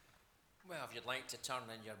Well, if you'd like to turn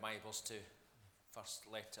in your Bibles to first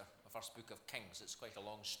book of Kings, it's quite a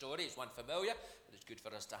long story. It's one familiar, but it's good for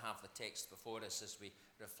us to have the text before us as we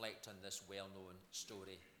reflect on this well-known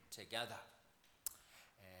story together.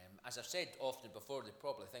 As I've said often before, they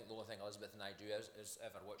probably think the only thing Elizabeth and I do is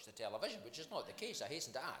ever watch the television, which is not the case, I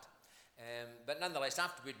hasten to add. But nonetheless,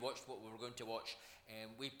 after we'd watched what we were going to watch,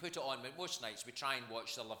 we put it on. Most nights we try and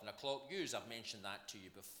watch the 11 o'clock news. I've mentioned that to you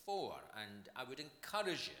before, and I would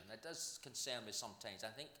encourage you, and it does concern me sometimes,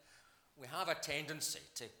 I think we have a tendency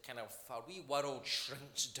to our wee world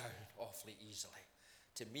shrinks down awfully easily.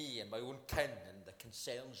 To me and my own kin and the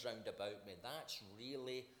concerns round about me, that's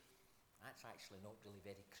actually not really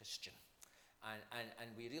very Christian.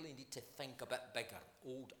 And we really need to think a bit bigger,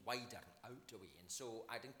 wider, and out a way. And so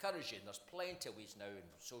I'd encourage you, and there's plenty of ways now in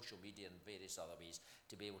social media and various other ways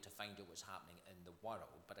to be able to find out what's happening in the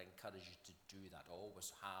world, but I encourage you to do that. I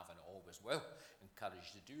always have and always will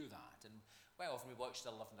encourage you to do that. And quite often we watch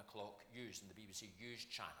the 11 o'clock news and the BBC News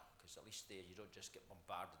channel, because at least there you don't just get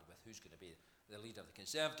bombarded with who's going to be the leader of the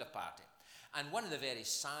Conservative Party. And one of the very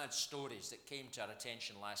sad stories that came to our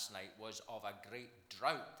attention last night was of a great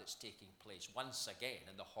drought that's taking place once again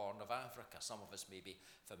in the Horn of Africa. Some of us may be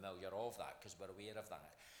familiar of that because we're aware of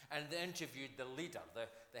that. And they interviewed the leader,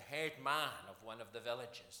 the head man of one of the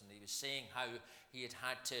villages, and he was saying how he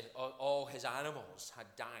had to, all his animals had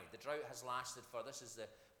died. The drought has lasted for,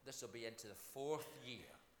 this will be into the fourth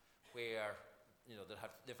year, where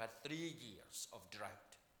they've had 3 years of drought.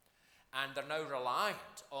 And they're now reliant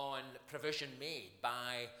on provision made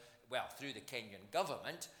through the Kenyan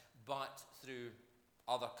government, but through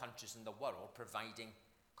other countries in the world providing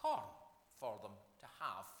corn for them to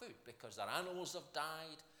have food, because their animals have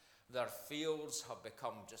died, their fields have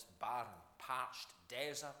become just barren, parched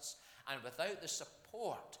deserts, and without the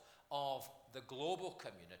support of the global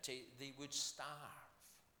community, they would starve.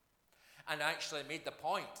 And actually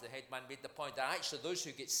the headman made the point that actually those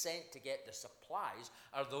who get sent to get the supplies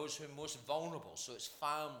are those who are most vulnerable. So it's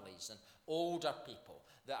families and older people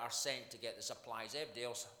that are sent to get the supplies. Everybody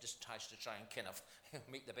else just tries to try and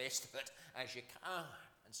make the best of it as you can.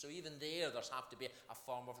 And so even there's have to be a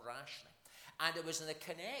form of rationing. And it was in the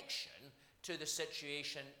connection to the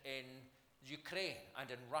situation in Ukraine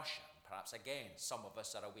and in Russia. Perhaps, again, some of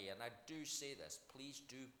us are aware, and I do say this, please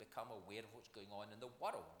do become aware of what's going on in the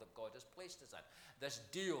world that God has placed us in. This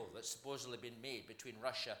deal that's supposedly been made between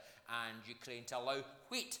Russia and Ukraine to allow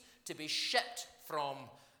wheat to be shipped from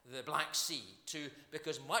the Black Sea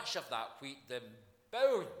because much of that wheat, the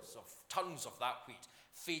billions of tons of that wheat,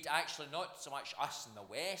 feed actually not so much us in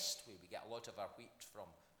the West, where we get a lot of our wheat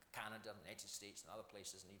from Canada, the United States, and other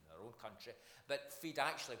places, and even our own country, but feed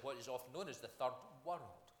actually what is often known as the third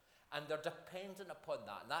world. And they're dependent upon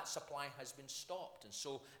that, and that supply has been stopped. And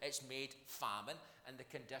so it's made famine and the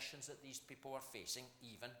conditions that these people are facing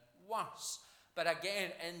even worse. But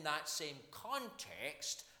again, in that same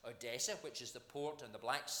context, Odessa, which is the port in the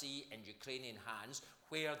Black Sea in Ukrainian hands,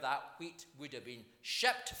 where that wheat would have been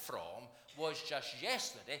shipped from, was just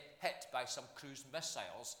yesterday hit by some cruise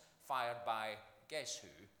missiles fired by, guess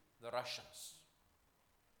who? The Russians.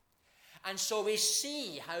 And so we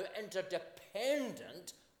see how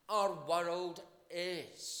interdependent our world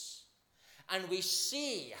is. And we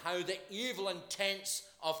see how the evil intents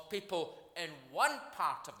of people in one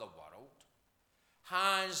part of the world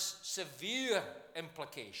has severe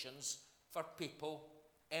implications for people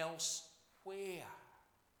elsewhere.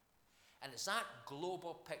 And it's that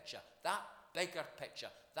global picture, that bigger picture,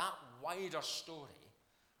 that wider story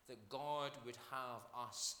that God would have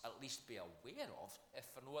us at least be aware of, if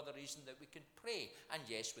for no other reason that we can pray. And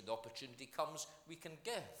yes, when the opportunity comes, we can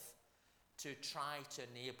give to try to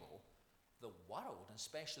enable the world, and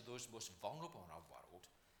especially those most vulnerable in our world,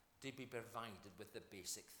 to be provided with the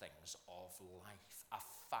basic things of life. A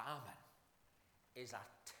famine is a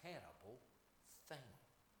terrible thing.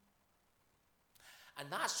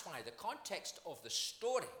 And that's why the context of the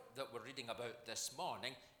story that we're reading about this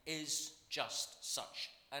morning is just such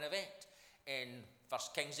an event. In 1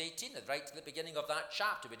 Kings 18, right to the beginning of that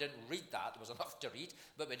chapter, we didn't read that, there was enough to read,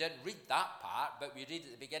 but we didn't read that part, but we read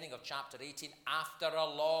at the beginning of chapter 18, after a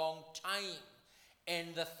long time,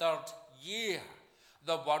 in the 3rd year,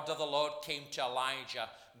 the word of the Lord came to Elijah,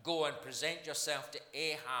 go and present yourself to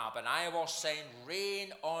Ahab, and I will send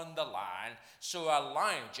rain on the land. So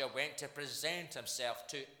Elijah went to present himself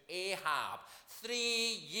to Ahab. 3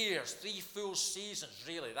 years, 3 full seasons,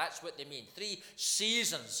 really, that's what they mean. 3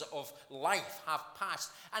 seasons of life have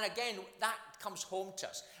passed. And again, that comes home to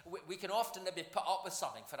us. We can often maybe put up with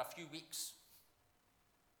something for a few weeks,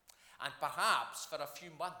 and perhaps for a few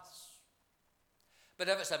months. But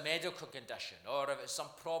if it's a medical condition, or if it's some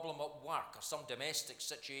problem at work, or some domestic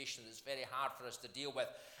situation that's very hard for us to deal with,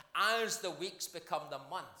 as the weeks become the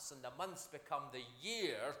months and the months become the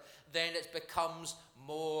year, then it becomes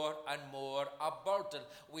more and more a burden.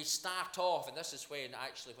 We start off, and this is when I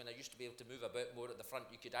used to be able to move about more at the front,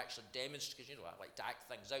 you could actually demonstrate, because I like to act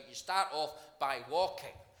things out. You start off by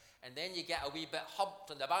walking, and then you get a wee bit humped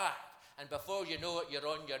in the back, and before you know it, you're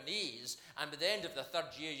on your knees, and by the end of the third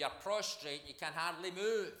year, you're prostrate, you can hardly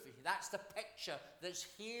move. That's the picture that's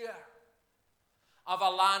here of a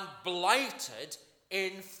land blighted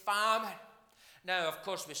in famine. Now, of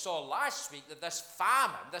course, we saw last week that this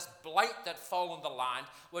famine, this blight that fell on the land,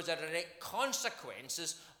 was a direct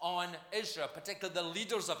consequences on Israel, particularly the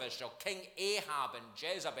leaders of Israel, King Ahab and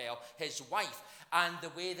Jezebel, his wife, and the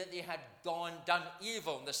way that they had done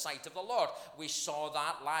evil in the sight of the Lord. We saw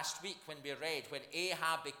that last week when we read, when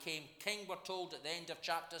Ahab became king, we're told at the end of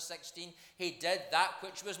chapter 16, he did that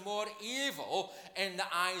which was more evil in the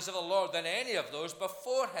eyes of the Lord than any of those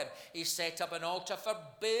before him. He set up an altar for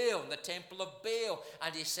Baal in the temple of Baal,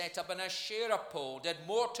 and he set up an Asherah pole, did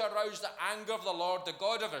more to arouse the anger of the Lord, the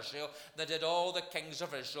God of Israel, than did all the kings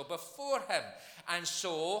of Israel before him. And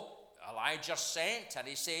so Elijah sent, and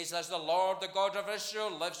he says, as the Lord, the God of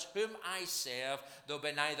Israel, lives, whom I serve, there will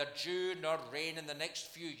be neither dew nor rain in the next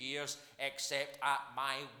few years, except at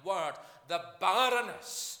my word. The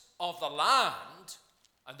barrenness of the land,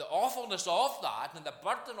 and the awfulness of that, and the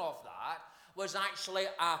burden of that, was actually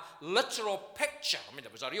a literal picture. I mean,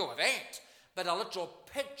 it was a real event, but a literal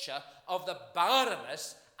picture of the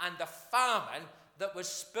barrenness and the famine that was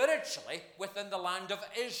spiritually within the land of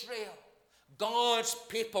Israel. God's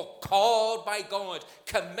people, called by God,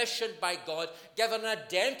 commissioned by God, given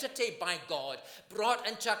identity by God, brought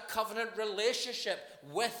into a covenant relationship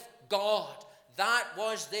with God. That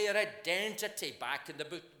was their identity back in the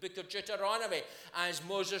book of Deuteronomy. As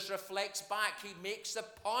Moses reflects back, he makes the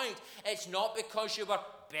point, it's not because you were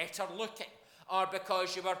better looking, or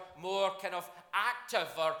because you were more kind of active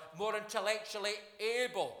or more intellectually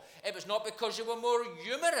able. It was not because you were more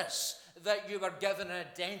humorous that you were given an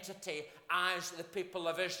identity as the people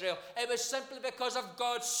of Israel. It was simply because of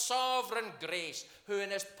God's sovereign grace, who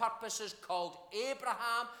in his purposes called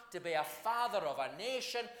Abraham to be a father of a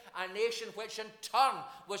nation which in turn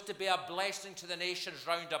was to be a blessing to the nations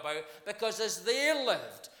round about, because as they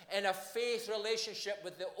lived in a faith relationship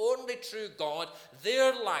with the only true God,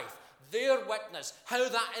 their life, their witness, how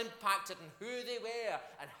that impacted and who they were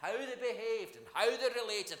and how they behaved and how they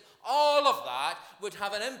related, all of that would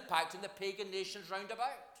have an impact on the pagan nations round about.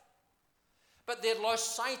 But they'd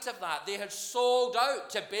lost sight of that. They had sold out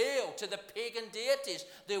to Baal, to the pagan deities.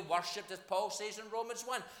 They worshipped, as Paul says in Romans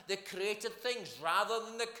 1, the created things rather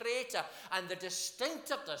than the creator. And the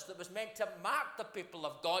distinctiveness that was meant to mark the people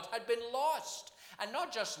of God had been lost. And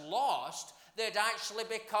not just lost, they'd actually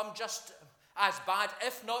become just as bad,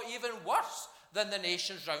 if not even worse, than the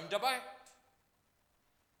nations round about.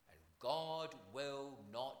 And God will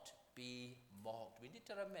not be mocked. We need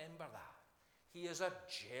to remember that. He is a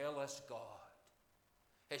jealous God.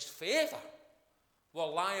 His favor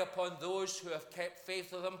will lie upon those who have kept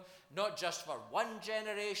faith with him, not just for one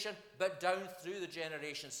generation, but down through the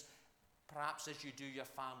generations, perhaps as you do your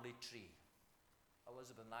family tree.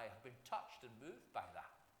 Elizabeth and I have been touched and moved by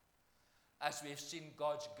that, as we've seen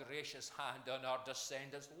God's gracious hand on our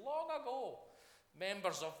descendants long ago.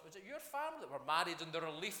 Members of, was it your family that were married in the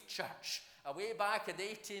Relief Church way back in the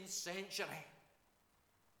 18th century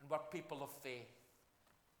and were people of faith?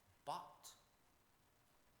 But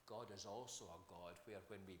God is also a God where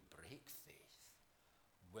when we break faith,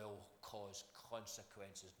 will cause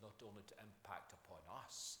consequences not only to impact upon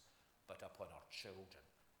us, but upon our children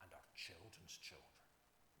and our children's children.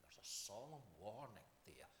 And there's a solemn warning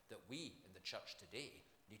there that we in the church today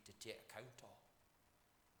need to take account of.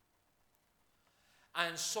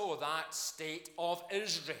 And so that state of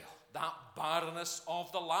Israel, that barrenness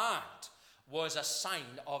of the land, was a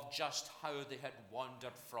sign of just how they had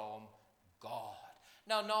wandered from God.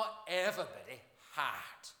 Now, not everybody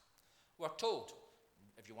had. We're told,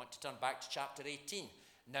 if you want to turn back to chapter 18,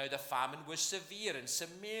 now the famine was severe in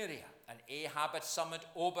Samaria, and Ahab had summoned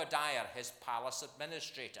Obadiah, his palace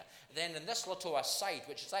administrator. Then in this little aside,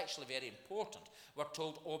 which is actually very important, we're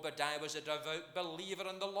told Obadiah was a devout believer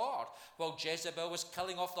in the Lord. While Jezebel was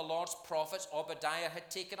killing off the Lord's prophets, Obadiah had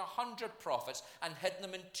taken 100 prophets and hidden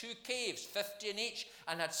them in 2 caves, 50 in each,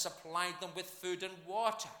 and had supplied them with food and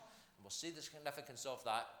water. And we'll see the significance of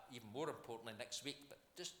that even more importantly next week, but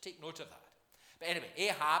just take note of that. But anyway,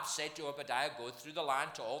 Ahab said to Obadiah, go through the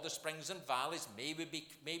land to all the springs and valleys. Maybe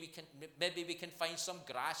we can find some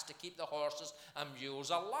grass to keep the horses and mules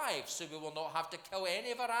alive, so we will not have to kill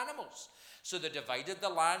any of our animals. So they divided the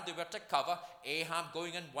land they were to cover, Ahab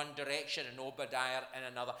going in one direction and Obadiah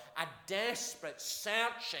in another. A desperate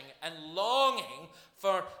searching and longing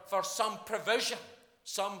for some provision,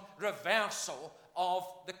 some reversal of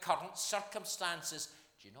the current circumstances.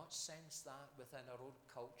 Do you not sense that within our own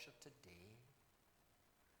culture today?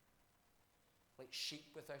 Like sheep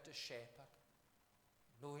without a shepherd,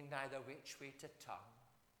 knowing neither which way to turn,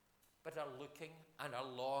 but are looking and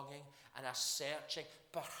are longing and are searching.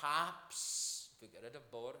 Perhaps if we get rid of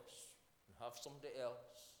Boris and have somebody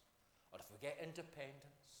else, or if we get independence,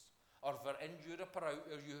 or if we're in Europe or out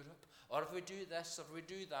of Europe, or if we do this or we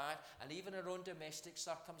do that, and even our own domestic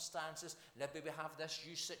circumstances, maybe we have this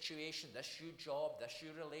new situation, this new job, this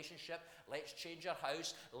new relationship, let's change our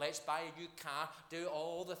house, let's buy a new car, do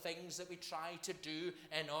all the things that we try to do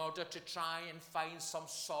in order to try and find some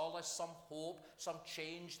solace, some hope, some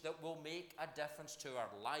change that will make a difference to our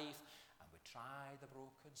life. And we try the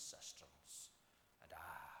broken cisterns, and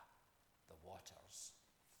the waters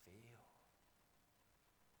fail.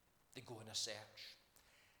 They go in a search,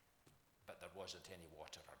 but there wasn't any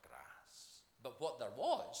water or grass. But what there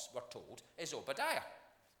was, we're told, is Obadiah.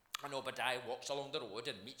 And Obadiah walks along the road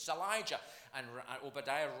and meets Elijah. And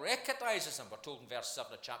Obadiah recognizes him. We're told in verse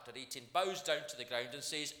 7 of chapter 18, bows down to the ground and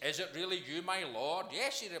says, is it really you, my Lord?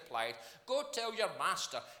 Yes, he replied. Go tell your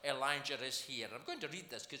master Elijah is here. I'm going to read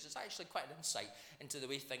this because it's actually quite an insight into the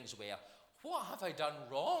way things were. What have I done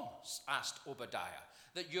wrong? Asked Obadiah,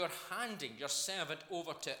 that you're handing your servant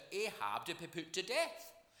over to Ahab to be put to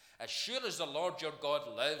death? As sure as the Lord your God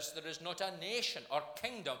lives, there is not a nation or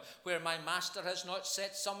kingdom where my master has not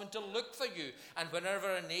set someone to look for you. And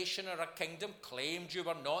whenever a nation or a kingdom claimed you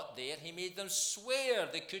were not there, he made them swear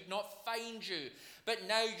they could not find you. But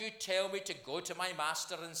now you tell me to go to my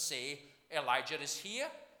master and say, Elijah is here.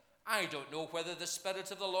 I don't know whether the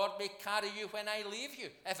Spirit of the Lord may carry you when I leave you.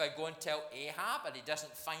 If I go and tell Ahab and he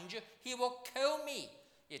doesn't find you, he will kill me.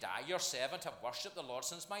 Yet I, your servant, have worshipped the Lord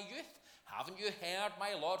since my youth. Haven't you heard,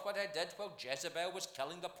 my Lord, what I did while Jezebel was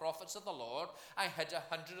killing the prophets of the Lord? I hid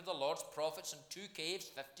 100 of the Lord's prophets in 2 caves,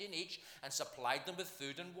 15 each, and supplied them with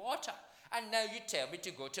food and water. And now you tell me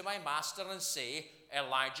to go to my master and say,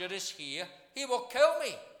 Elijah is here. He will kill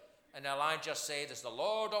me. And Elijah said, as the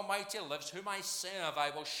Lord Almighty lives, whom I serve, I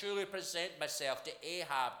will surely present myself to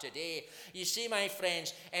Ahab today. You see, my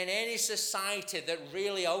friends, in any society that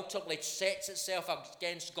really ultimately sets itself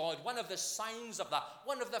against God, one of the signs of that,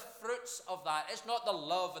 one of the fruits of that, is not the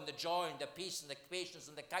love and the joy and the peace and the patience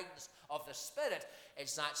and the kindness of the Spirit.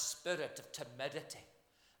 It's that spirit of timidity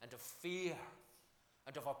and of fear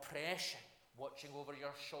and of oppression, watching over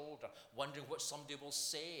your shoulder, wondering what somebody will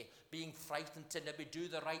say, being frightened to maybe do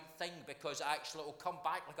the right thing because actually it will come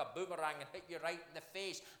back like a boomerang and hit you right in the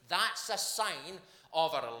face. That's a sign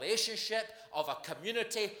of a relationship, of a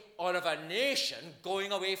community, or of a nation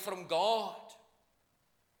going away from God.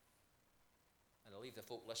 And I'll leave the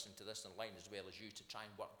folk listening to this in line as well as you to try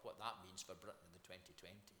and work what that means for Britain in the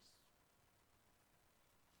 2020s.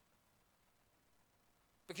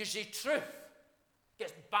 Because the truth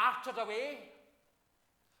gets battered away.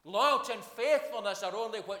 Loyalty and faithfulness are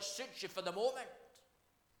only what suits you for the moment.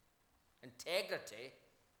 Integrity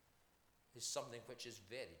is something which is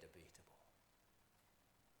very debatable.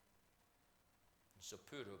 And so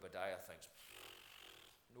poor Obadiah thinks,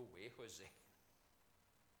 no way, Jose.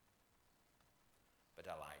 But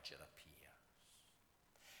Elijah appears.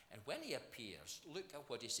 And when he appears, look at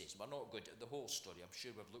what he says. We're not going to the whole story. I'm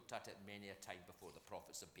sure we've looked at it many a time before, the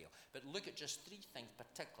prophets of Baal. But look at just 3 things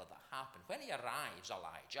particular that happen. When he arrives,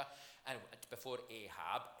 Elijah, and before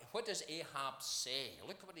Ahab, what does Ahab say?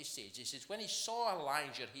 Look at what he says. He says, when he saw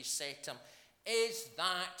Elijah, he said to him, is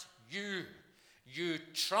that you, you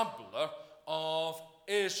troubler of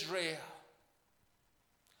Israel?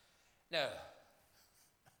 Now,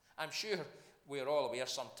 I'm sure we're all aware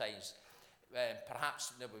sometimes,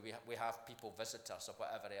 perhaps we have people visit us or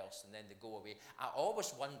whatever else, and then they go away. I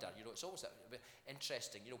always wonder, it's always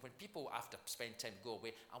interesting, when people after spend time go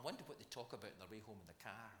away, I wonder what they talk about on their way home in the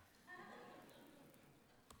car.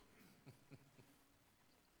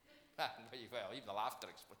 Well, even the laughter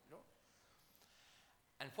explains,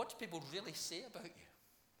 And what do people really say about you?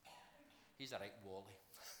 He's a right Wally.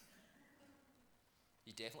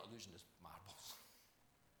 He's definitely losing his marbles.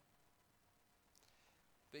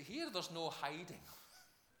 But here there's no hiding,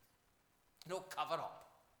 no cover-up.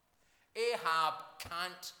 Ahab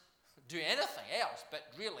can't do anything else but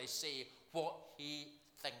really say what he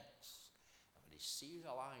thinks. And when he sees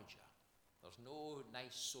Elijah, There's no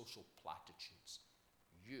nice social platitudes.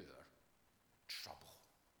 You're trouble.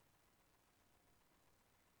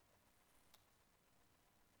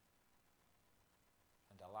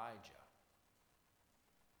 And Elijah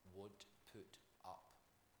would put up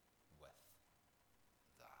with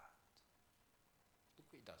that. Look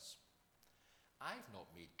what he does. I've not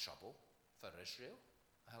made trouble for Israel,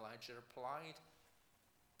 Elijah replied,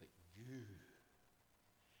 but you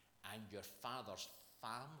and your father's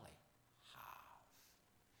family have.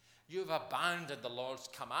 You've abandoned the Lord's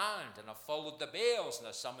command and have followed the Baals, and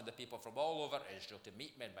have summoned the people from all over Israel to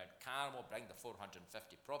meet me in Mount Carmel, bring the 450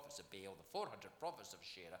 prophets of Baal, the 400 prophets of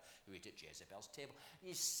Asherah, who ate at Jezebel's table.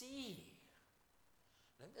 You see,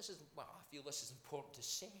 now I feel this is important to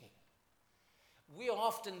say. We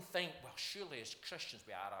often think, well, surely as Christians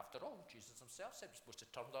we are, after all. Jesus himself said we're supposed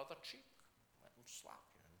to turn the other cheek, let them slap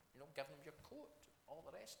you, give them your coat, all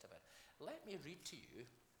the rest of it. Let me read to you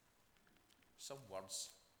some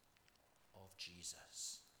words of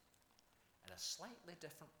Jesus in a slightly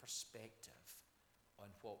different perspective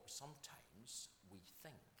on what sometimes we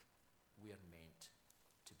think we are meant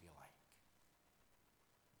to be like.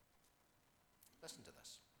 Listen to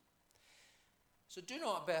this. So do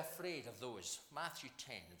not be afraid of those, Matthew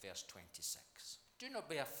 10, verse 26. Do not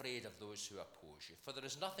be afraid of those who oppose you, for there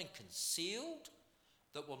is nothing concealed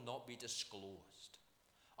that will not be disclosed,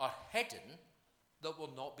 or hidden that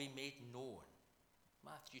will not be made known.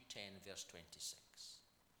 Matthew 10, verse 26.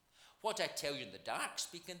 What I tell you in the dark,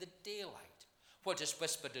 speak in the daylight. What is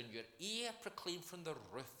whispered in your ear, proclaim from the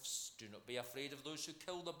roofs. Do not be afraid of those who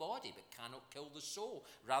kill the body, but cannot kill the soul.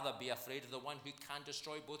 Rather be afraid of the one who can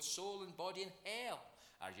destroy both soul and body in hell.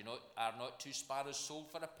 Are not two sparrows sold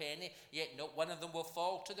for a penny? Yet not one of them will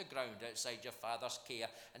fall to the ground outside your Father's care.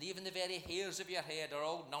 And even the very hairs of your head are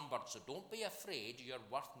all numbered. So don't be afraid, you're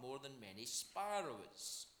worth more than many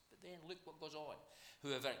sparrows. But then look what goes on.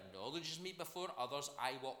 Whoever acknowledges me before others,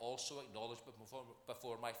 I will also acknowledge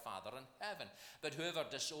before my Father in heaven. But whoever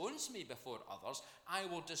disowns me before others, I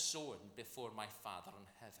will disown before my Father in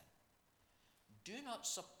heaven. Do not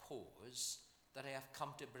suppose that I have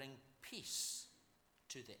come to bring peace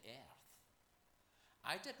to the earth.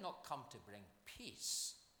 I did not come to bring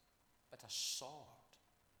peace, but a sword.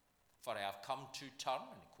 For I have come to turn,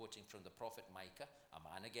 and quoting from the prophet Micah, a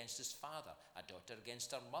man against his father, a daughter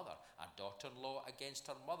against her mother, a daughter-in-law against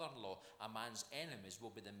her mother-in-law. A man's enemies will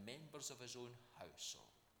be the members of his own household.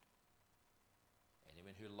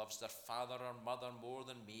 Anyone who loves their father or mother more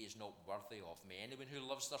than me is not worthy of me. Anyone who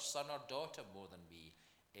loves their son or daughter more than me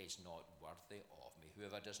is not worthy of me.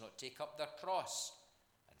 Whoever does not take up their cross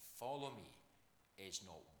and follow me is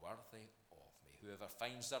not worthy of me. Whoever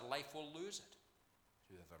finds their life will lose it.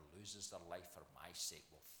 Whoever loses their life for my sake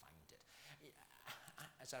will find it.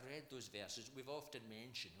 As I read those verses, we've often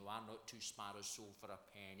mentioned, who are not two sparrows sold for a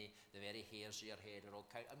penny, the very hairs of your head are all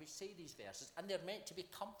counted. And we say these verses, and they're meant to be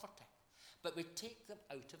comforting. But we take them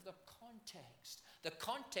out of their context. The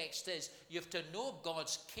context is you have to know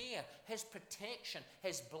God's care, his protection,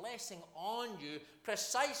 his blessing on you,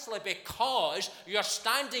 precisely because you're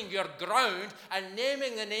standing your ground and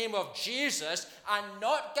naming the name of Jesus and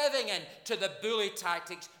not giving in to the bully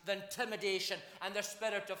tactics, the intimidation and the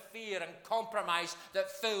spirit of fear and compromise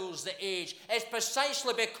that fills the age. It's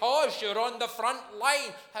precisely because you're on the front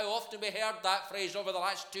line. How often we heard that phrase over the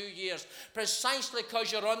last 2 years? Precisely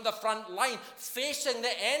because you're on the front line, facing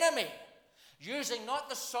the enemy, using not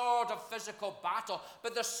the sword of physical battle,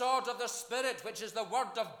 but the sword of the Spirit, which is the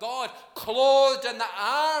Word of God, clothed in the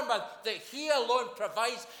armor that he alone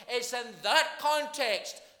provides. It's in that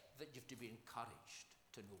context that you have to be encouraged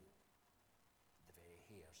to know the very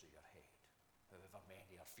hairs of your head, however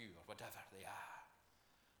many or few or whatever they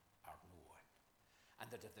are known. And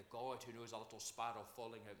that if the God who knows a little sparrow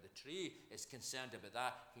falling out of the tree is concerned about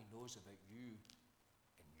that, he knows about you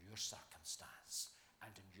in your circumstance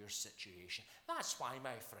and in your situation. That's why,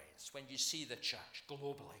 my friends, when you see the church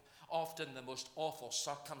globally, often the most awful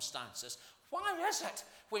circumstances, why is it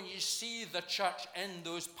when you see the church in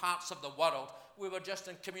those parts of the world? We were just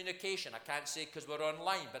in communication. I can't say because we're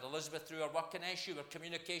online, but Elizabeth, through her work in SU, we're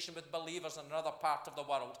communication with believers in another part of the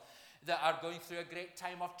world that are going through a great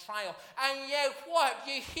time of trial. And yet what?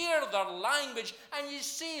 You hear their language and you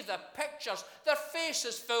see the pictures. Their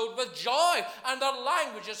faces filled with joy and their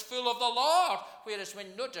language is full of the Lord. Whereas when,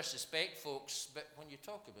 no disrespect, folks, but when you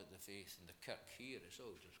talk about the faith in the kirk here, it's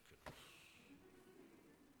all just...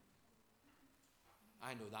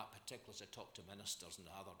 I know that particularly as I talk to ministers in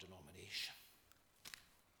the other denomination.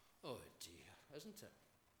 Oh dear, isn't it?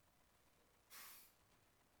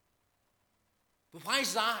 But why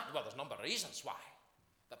is that? Well, there's a number of reasons why.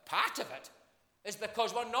 But part of it is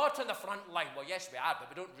because we're not on the front line. Well, yes, we are, but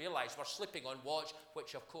we don't realise we're sleeping on watch,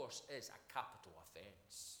 which, of course, is a capital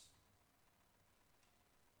offence.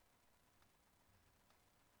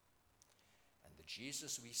 And the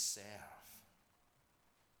Jesus we serve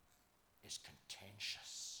is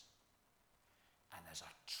contentious and is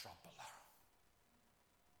a troubler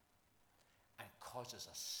and causes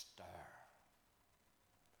a stir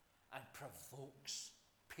and provokes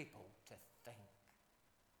people to think.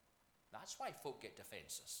 That's why folk get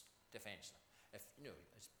defensive. If,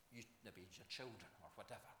 maybe your children or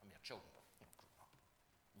whatever, your children grown up,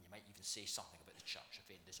 and you might even say something about the church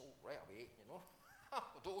offend this, right away,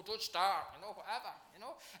 don't start, whatever,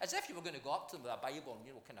 as if you were going to go up to them with a Bible and,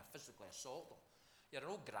 kind of physically assault them. You're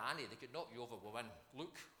an old granny, they could knock you over with one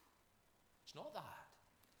look. It's not that.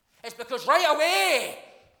 It's because right away,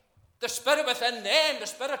 the spirit within them, the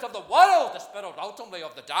spirit of the world, the spirit ultimately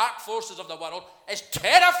of the dark forces of the world, is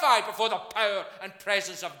terrified before the power and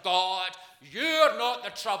presence of God. You're not the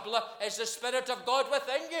troubler. It's the Spirit of God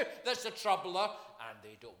within you that's the troubler. And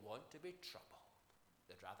they don't want to be troubled.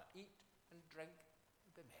 They'd rather eat and drink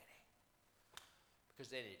and be merry. Because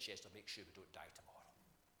then NHS will make sure we don't die tomorrow.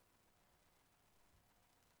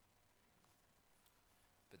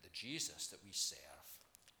 But the Jesus that we serve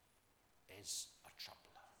is a troubler.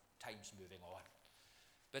 Time's moving on.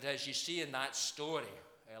 But as you see in that story,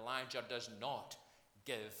 Elijah does not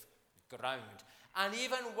give ground. And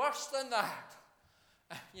even worse than that,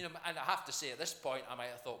 and I have to say at this point, I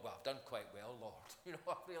might have thought, well, I've done quite well, Lord.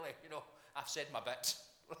 I've said my bit.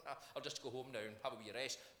 I'll just go home now and have a wee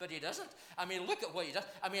rest. But he doesn't. Look at what he does.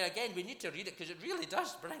 Again, we need to read it because it really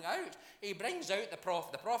does bring out. He brings out the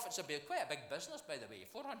prophet. The prophets have been quite a big business, by the way.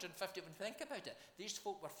 450, when you think about it. These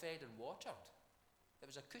folk were fed and watered. It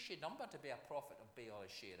was a cushy number to be a prophet of Baal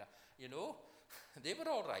Asherah. They were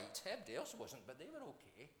all right. Everybody else wasn't, but they were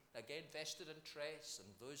okay. Again, vested interests and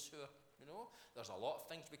those who are, there's a lot of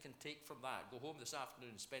things we can take from that. Go home this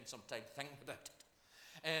afternoon and spend some time thinking about it.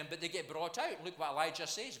 But they get brought out. Look what Elijah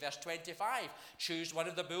says, verse 25. Choose one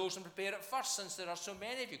of the bulls and prepare it first, since there are so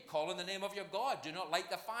many of you. Call on the name of your God. Do not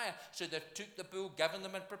light the fire. So they took the bull, given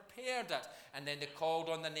them, and prepared it. And then they called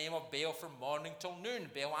on the name of Baal from morning till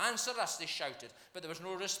noon. Baal, answer us, they shouted. But there was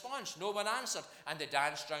no response. No one answered. And they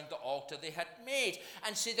danced round the altar they had made.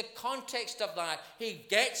 And see the context of that. He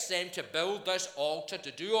gets them to build this altar,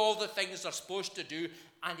 to do all the things they're supposed to do.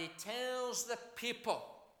 And he tells the people,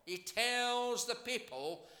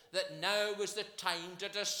 that now was the time to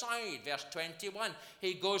decide. Verse 21,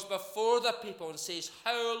 he goes before the people and says,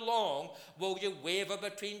 how long will you waver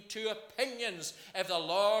between two opinions? If the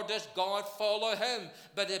Lord is God, follow him.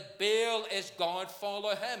 But if Baal is God, follow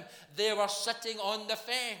him. They were sitting on the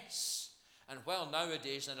fence. And while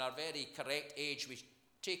nowadays, in our very correct age, we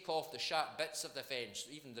take off the sharp bits of the fence,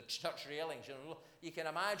 even the church railings, you can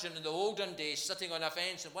imagine in the olden days sitting on a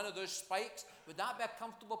fence and one of those spikes, would that be a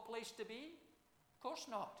comfortable place to be? Of course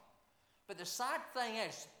not. But the sad thing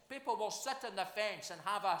is, people will sit on the fence and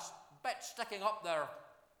have a bit sticking up there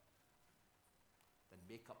and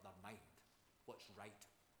make up their mind what's right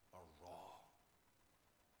or wrong.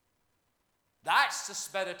 That's the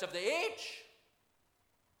spirit of the age.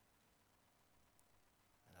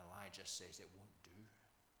 And Elijah says it won't do.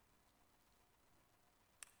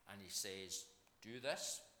 And he says, do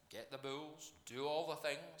this, get the bulls, do all the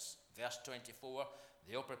things. Verse 24,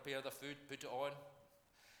 they'll prepare the food, put it on,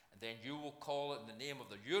 and then you will call it in the name of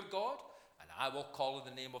your God, and I will call it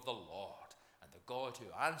in the name of the Lord. And the God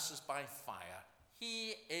who answers by fire,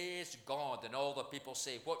 he is God. And all the people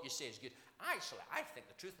say, what you say is good. Actually, I think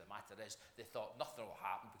the truth of the matter is, they thought nothing will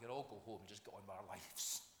happen. We can all go home and just get on with our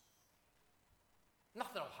lives.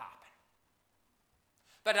 Nothing will happen.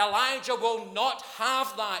 But Elijah will not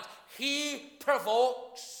have that. He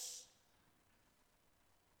provokes.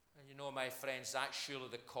 And my friends, that's surely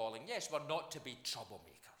the calling. Yes, we're not to be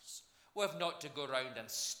troublemakers. We've not to go around and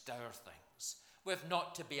stir things. We've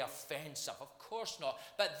not to be offensive. Of course not.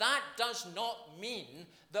 But that does not mean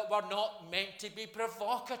that we're not meant to be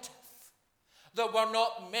provocative. That we're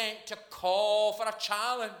not meant to call for a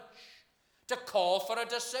challenge. To call for a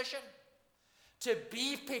decision. To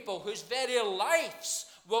be people whose very lives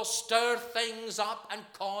will stir things up and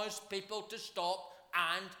cause people to stop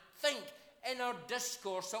and think. In our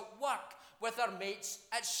discourse at work, with our mates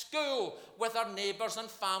at school, with our neighbours and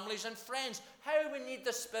families and friends. How we need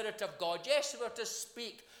the Spirit of God. Yes, we're to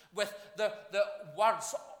speak with the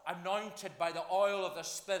words anointed by the oil of the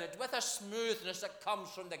Spirit, with a smoothness that comes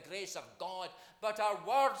from the grace of God. But our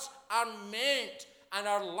words are meant, and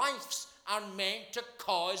our lives are meant to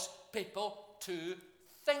cause people to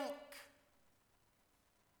think.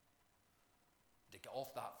 To get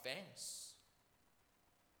off that fence.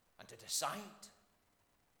 to decide.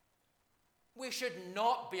 We should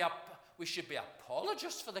be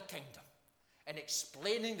apologists for the kingdom and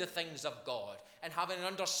explaining the things of God and having an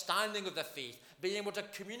understanding of the faith, being able to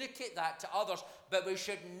communicate that to others. But we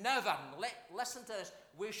should never, listen to this,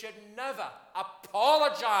 we should never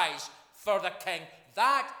apologize for the king.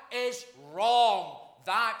 That is wrong.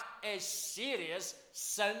 That is serious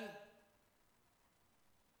sin.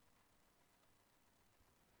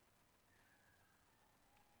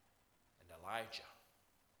 And Elijah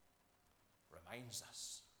reminds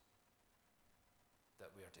us that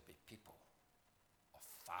we are to be people of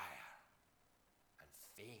fire and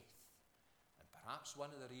faith. And perhaps one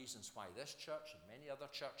of the reasons why this church and many other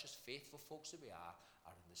churches, faithful folks that we are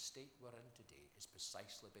in the state we're in today is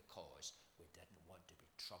precisely because we didn't want to be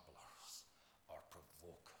troublers or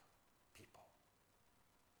provoke people.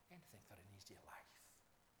 Anything for an easy life.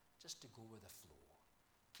 Just to go with the flow.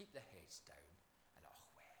 Keep the heads down and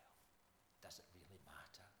does it really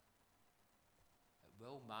matter? It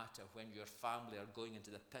will matter when your family are going into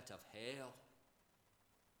the pit of hell.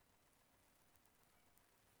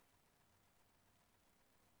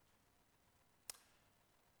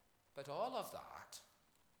 But all of that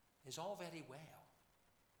is all very well.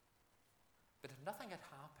 But if nothing had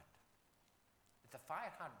happened, if the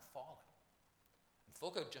fire hadn't fallen, and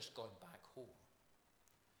folk had just gone back home,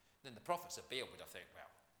 then the prophets of Baal would have thought,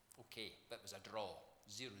 well, okay, that was a draw,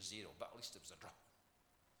 0-0, but at least it was a draw.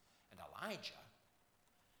 And Elijah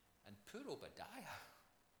and poor Obadiah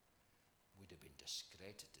would have been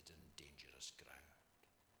discredited in dangerous ground.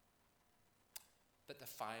 But the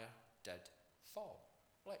fire did fall.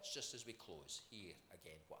 Let's just, as we close, hear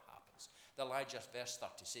again what happens. Elijah, verse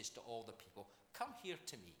 30, says to all the people, come here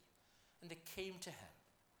to me. And they came to him.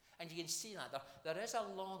 And you can see that there is a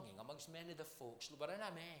longing amongst many of the folks. We're in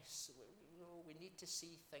a mess. We need to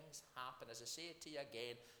see things happen. As I say it to you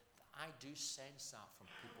again, I do sense that from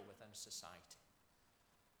people within society.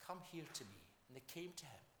 Come here to me. And they came to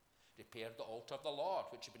him. Repaired the altar of the Lord,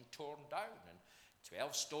 which had been torn down, and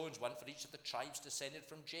 12 stones, one for each of the tribes descended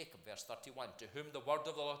from Jacob, verse 31, to whom the word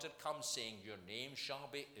of the Lord had come, saying, your name shall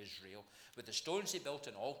be Israel. With the stones he built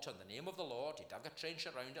an altar in the name of the Lord. He dug a trench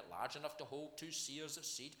around it, large enough to hold 2 seahs of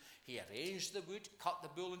seed. He arranged the wood, cut the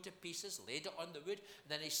bull into pieces, laid it on the wood.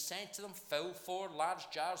 Then he said to them, fill 4 large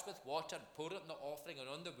jars with water, and pour it in the offering and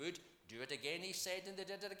on the wood. Do it again, he said, and they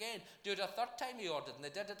did it again. Do it a third time, he ordered, and they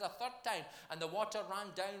did it a third time. And the water ran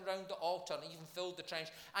down round the altar and even filled the trench.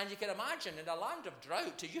 And you can imagine, in a land of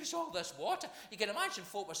drought, to use all this water, you can imagine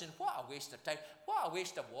folk were saying, what a waste of time, what a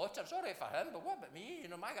waste of water. It's all right for him, but what about me?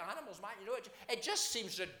 My animals, it just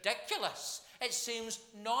seems ridiculous. It seems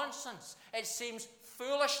nonsense. It seems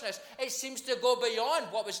foolishness. It seems to go beyond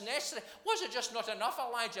what was necessary. Was it just not enough,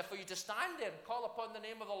 Elijah, for you to stand there and call upon the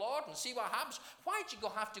name of the Lord and see what happens? Why did you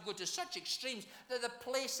have to go to such extremes that the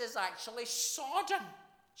place is actually sodden?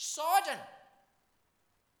 Sodden.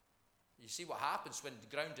 You see what happens when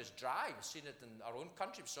the ground is dry. We've seen it in our own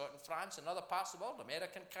country. We saw it in France and other parts of the world,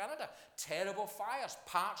 America and Canada. Terrible fires,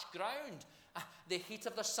 parched ground, the heat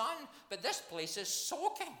of the sun. But this place is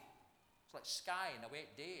soaking. It's like sky in a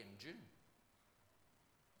wet day in June.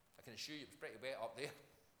 I can assure you it's pretty wet up there.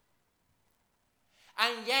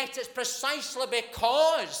 And yet it's precisely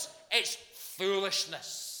because it's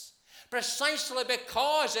foolishness, precisely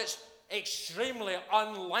because it's extremely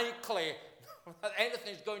unlikely that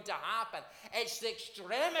anything's going to happen. It's the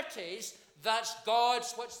extremities that's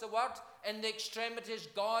God's, what's the word? In the extremities,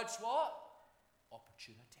 God's what?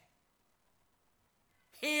 Opportunity.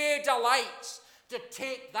 He delights to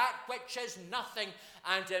take that which is nothing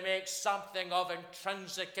and to make something of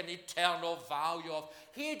intrinsic and eternal value of.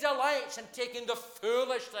 He delights in taking the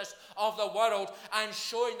foolishness of the world and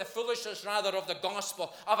showing the foolishness rather of the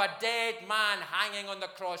gospel of a dead man hanging on the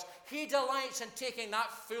cross. He delights in taking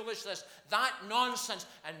that foolishness, that nonsense,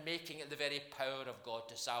 and making it the very power of God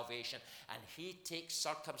to salvation. And he takes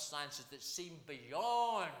circumstances that seem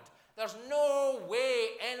beyond. There's no way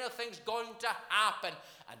anything's going to happen.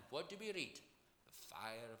 And what do we read? The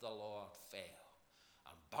fire of the Lord fell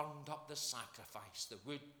and burned up the sacrifice, the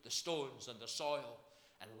wood, the stones, and the soil,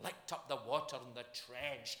 and licked up the water in the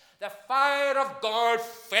trench. The fire of God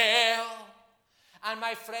fell. And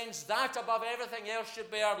my friends, that above everything else should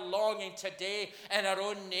be our longing today in our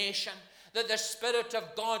own nation, that the Spirit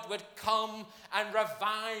of God would come and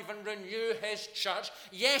revive and renew his church.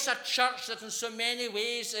 Yes, a church that in so many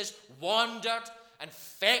ways is wandered and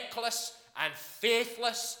feckless and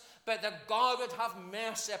faithless, but that God would have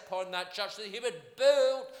mercy upon that church, that he would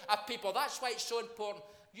build a people. That's why it's so important.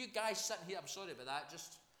 You guys sitting here, I'm sorry about that,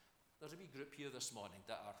 there's a wee group here this morning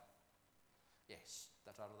that are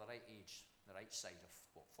the right age. the right side of,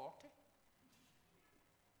 40?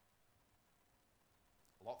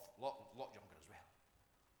 A lot younger as well.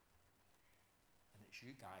 And it's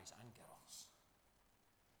you guys and girls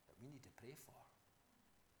that we need to pray for.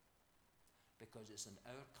 Because it's in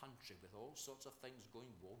our country, with all sorts of things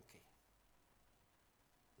going wonky,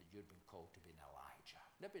 that you've been called to be an Elijah.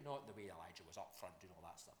 Maybe not the way Elijah was up front doing all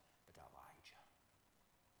that stuff, but Elijah.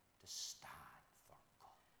 To stand for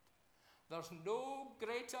God. There's no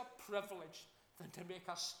greater privilege than to make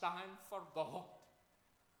a stand for God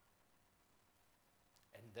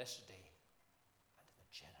in this day and in the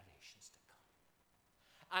generations to come.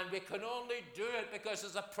 And we can only do it because,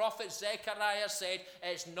 as the prophet Zechariah said,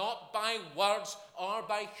 it's not by words or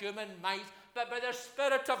by human might, but by the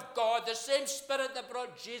Spirit of God, the same Spirit that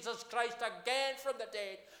brought Jesus Christ again from the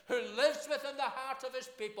dead, who lives within the heart of his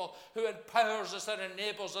people, who empowers us and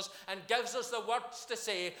enables us and gives us the words to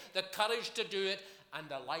say, the courage to do it, and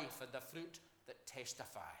the life and the fruit that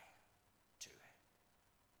testify to it.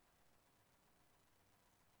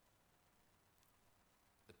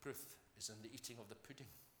 The proof is in the eating of the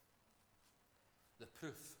pudding. The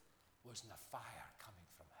proof was in the fire coming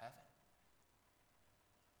from heaven.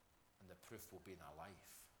 And the proof will be in a life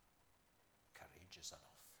courageous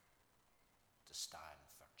enough to stand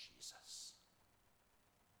for Jesus.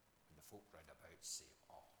 And the folk round about say,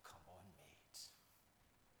 oh, come on, mate.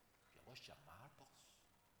 You lost your marbles.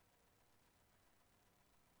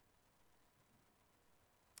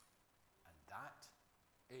 And that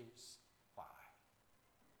is why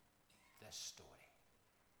this story,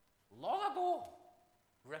 long ago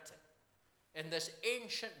written in this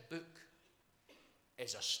ancient book,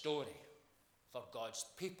 is a story for God's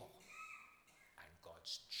people and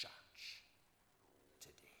God's church.